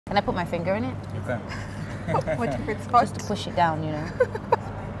Can I put my finger in it? You can. What if it's hot? Just to push it down, you know.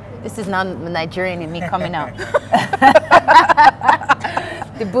 This is now Nigerian in me coming out.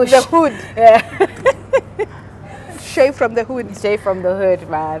 The bush. The hood. Yeah. Shay from the hood. Shay from the hood,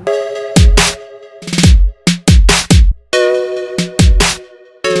 man.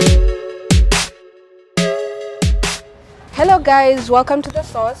 Hello guys, welcome to The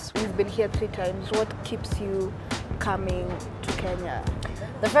Sauce. We've been here 3 times. What keeps you coming to Kenya?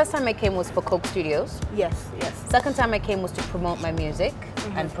 The first time I came was for Coke Studios. Yes, yes. Second time I came was to promote my music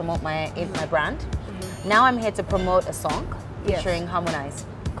and promote my brand. Now I'm here to promote a song featuring Harmonize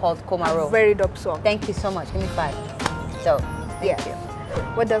called Koma Roll. Very dope song. Thank you so much. Give me 5. So, thank you.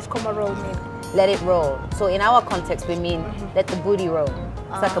 What does Koma Roll mean? Let it roll. So in our context, we mean let the booty roll.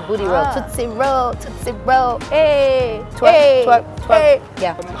 It's like a booty roll. Tootsie roll, hey, Twerk, hey, twerk, twerk. hey.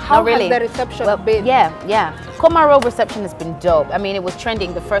 Yeah, How not really. has the reception been? Yeah. Koma Roll reception has been dope. I mean, it was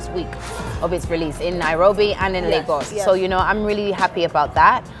trending the first week of its release in Nairobi and in Lagos. Yes. So, you know, I'm really happy about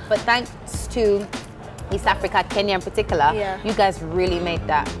that. But thanks to East Africa, Kenya in particular, you guys really made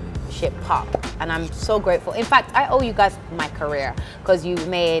that shit pop. And I'm so grateful. In fact, I owe you guys my career because you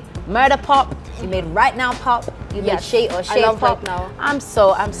made Murder pop, you made Right Now pop, you made Shay or Shay pop. Right Now. I'm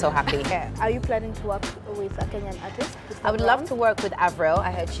so happy. Are you planning to work with a Kenyan artist? I would love to work with Avril.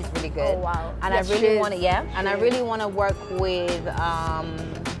 I heard she's really good. Oh wow! And yes, I really want to, and I really want to work with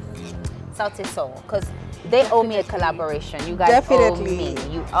Sauti Sol because they owe me a collaboration. You guys owe me.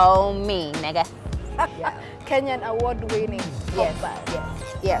 You owe me, nigga. Kenyan award-winning.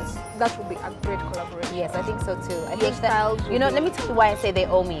 Yes. That would be a great collaboration. Yes, I think so too. I Your think that, you know, let me tell you why I say they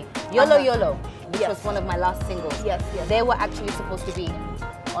owe me. YOLO, which was one of my last singles. Yes. They were actually supposed to be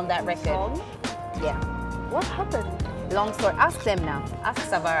on that record. Song? Yeah. What happened? Long story. Ask them now. Ask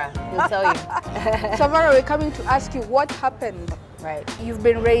Savara. He'll tell you. Savara, we're coming to ask you what happened. Right. You've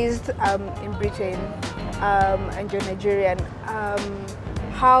been raised in Britain and you're Nigerian.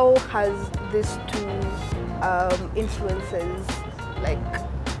 How has these two influences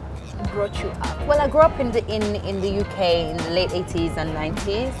brought you up? Well, I grew up in the UK in the late 80s and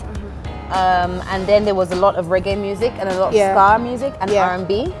 90s. And then there was a lot of reggae music and a lot of ska music and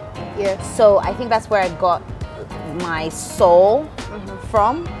R&B. So I think that's where I got my soul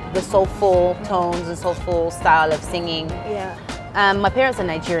from, the soulful tones and soulful style of singing. My parents are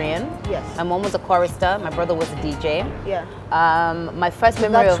Nigerian. Yes. My mom was a chorister. My brother was a DJ. My first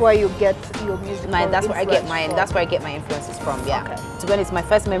memory. That's where you get your music. That's where I get my. That's where I get my influences from. Yeah. Okay. To be honest, my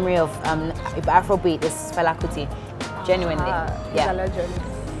first memory of Afrobeat is Fela Kuti. Genuinely. He's a legend.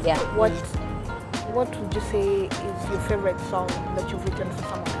 Yeah. What would you say is your favorite song that you've written for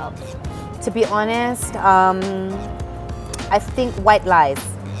someone else? To be honest, I think White Lies.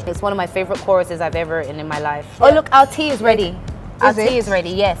 It's one of my favorite choruses I've ever written in my life. Oh look, our tea is ready. Our tea is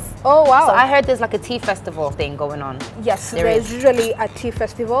ready, yes. Oh wow. So I heard there's like a tea festival thing going on. Yes, there's usually a tea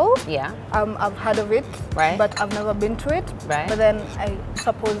festival. Yeah. I've heard of it, but I've never been to it. Right. But then I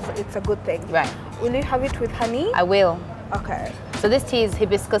suppose it's a good thing. Right. Will you have it with honey? I will. Okay. So this tea is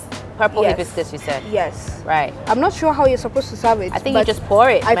hibiscus, purple hibiscus, you said? Yes. Right. I'm not sure how you're supposed to serve it. I think you just pour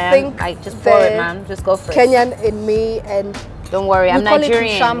it, man. I just pour it, man. Just go for it. Kenyan in me and... Don't worry, I'm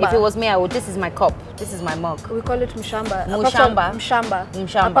Nigerian. If it was me, I would. This is my cup. This is my mug. We call it mshamba.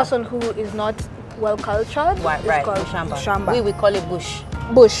 Mshamba. A person who is not well cultured. Right. Mshamba. We call it bush.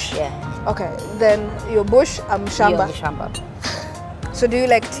 Bush. Yeah. Okay. Then your bush, mshamba. Mshamba. So do you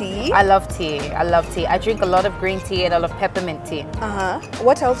like tea? I love tea. I drink a lot of green tea and a lot of peppermint tea.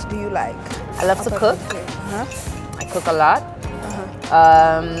 What else do you like? I love to cook. I cook a lot.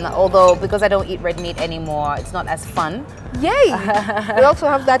 Although because I don't eat red meat anymore, it's not as fun. Yay! We also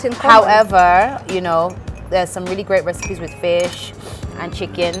have that in common. However, you know, there's some really great recipes with fish and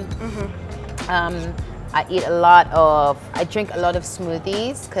chicken. I drink a lot of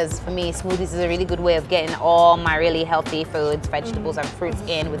smoothies because for me, smoothies is a really good way of getting all my really healthy foods, vegetables and fruits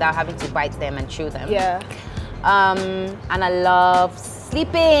in without having to bite them and chew them. Yeah. And I love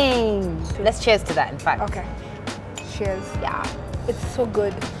sleeping. Let's cheers to that, in fact. Okay. Cheers. Yeah. It's so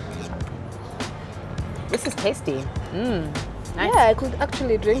good. This is tasty. Nice. Yeah, I could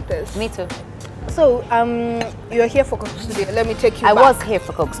actually drink this. Me too. So, you're here for Coke Studio. Let me take you back. I was here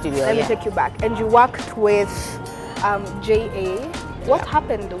for Coke Studio, Let me take you back. And you worked with JA. What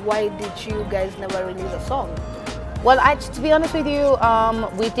happened? Why did you guys never release a song? Well, to be honest with you,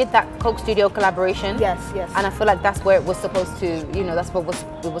 we did that Coke Studio collaboration. Yes. And I feel like that's where it was supposed to, you know, that's what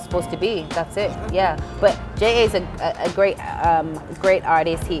it was supposed to be. That's it. Yeah. But JA is a great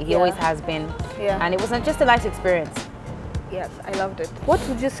artist. He always has been. Yeah. And it was just a nice experience. Yes, I loved it. What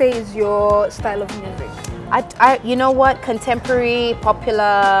would you say is your style of music? You know what? Contemporary,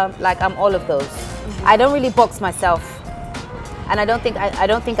 popular, like I'm all of those. I don't really box myself, and I don't think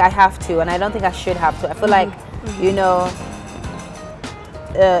I have to, and I don't think I should have to. I feel like, you know,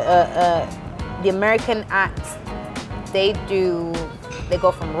 the American acts, they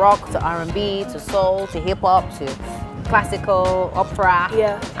go from rock to R&B to soul to hip hop to classical, opera,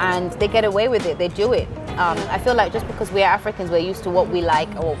 and they get away with it. They do it. I feel like just because we're Africans, we're used to what we like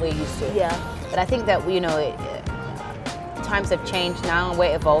or what we're used to. Yeah. But I think that, you know, times have changed now and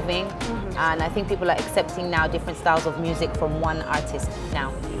we're evolving. And I think people are accepting now different styles of music from one artist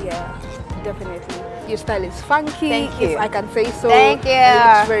now. Yeah, definitely. Your style is funky, Thank you. If I can say so. Thank you.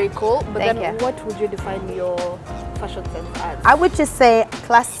 It looks very cool. But Thank then you. what would you define your fashion sense as? I would just say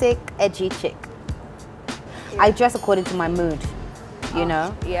classic, edgy chick. Yeah. I dress according to my mood. You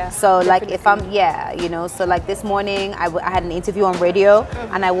know, so definitely. Like if I'm, you know, so like this morning I had an interview on radio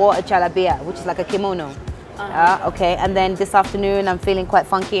and I wore a jalabia, which is like a kimono. Okay, and then this afternoon I'm feeling quite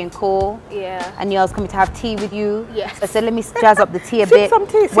funky and cool. Yeah. And I was coming to have tea with you. Yes. So I said, let me jazz up the tea a bit. Some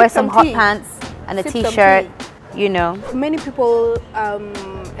tea, wear some hot pants and a t-shirt. You know. Many people,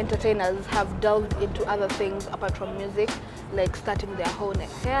 entertainers, have delved into other things apart from music, like starting their own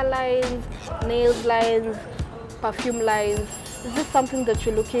hairlines, nails lines, perfume lines. Is this something that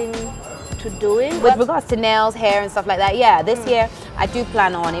you're looking to doing? With regards to nails, hair and stuff like that, yeah, this year I do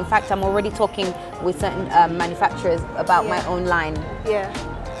plan on. In fact, I'm already talking with certain manufacturers about my own line. Yeah,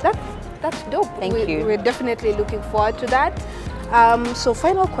 that's dope. Thank you. We're definitely looking forward to that. So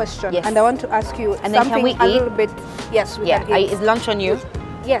final question, and I want to ask you and then something can we little bit. Yes, we can eat. Is lunch on you?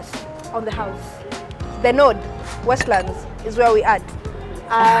 Yes, on the house. The Node, Westlands is where we at.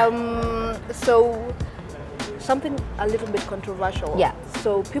 So something a little bit controversial. Yeah.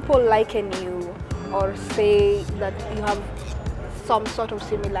 So people liken you or say that you have some sort of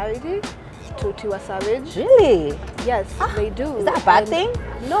similarity to Tiwa Savage. Really? Yes, they do. Is that a bad thing?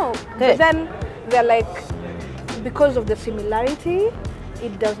 No. Good. But then they're like, because of the similarity,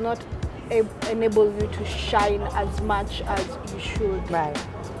 it does not enable you to shine as much as you should. Right.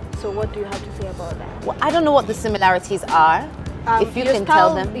 So what do you have to say about that? Well, I don't know what the similarities are. If you can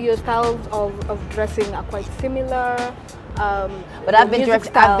tell them. Your styles of dressing are quite similar. But I've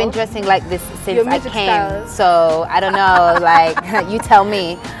been dressing like this since I came. So I don't know, like you tell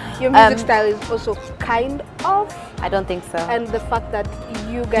me. Your music style is also kind of. I don't think so. And the fact that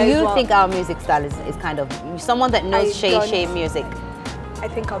you guys. Do you think our music style is kind of someone that knows Seyi Shay music? I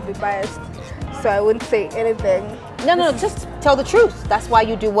think I'll be biased, so I wouldn't say anything. No, just tell the truth. That's why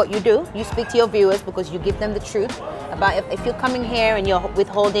you do what you do. You speak to your viewers because you give them the truth about if you're coming here and you're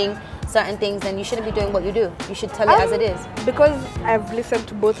withholding certain things, then you shouldn't be doing what you do. You should tell it as it is. Because I've listened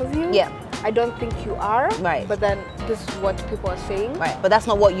to both of you. Yeah. I don't think you are. Right. But then this is what people are saying. Right. But that's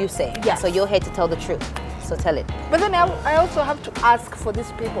not what you say. Yeah. So you're here to tell the truth. So tell it. But then I also have to ask for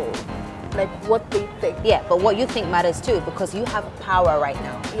these people, like what they think. Yeah, but what you think matters too, because you have power right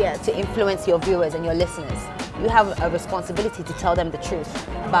now to influence your viewers and your listeners. You have a responsibility to tell them the truth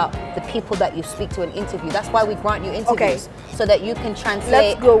about the people that you speak to in interview. That's why we grant you interviews, so that you can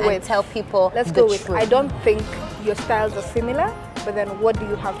translate and tell people the truth. I don't think your styles are similar, but then what do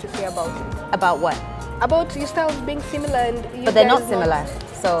you have to say about it? About what? About your styles being similar and you But they're not similar.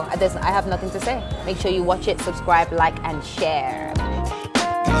 So I have nothing to say. Make sure you watch it, subscribe, like and share.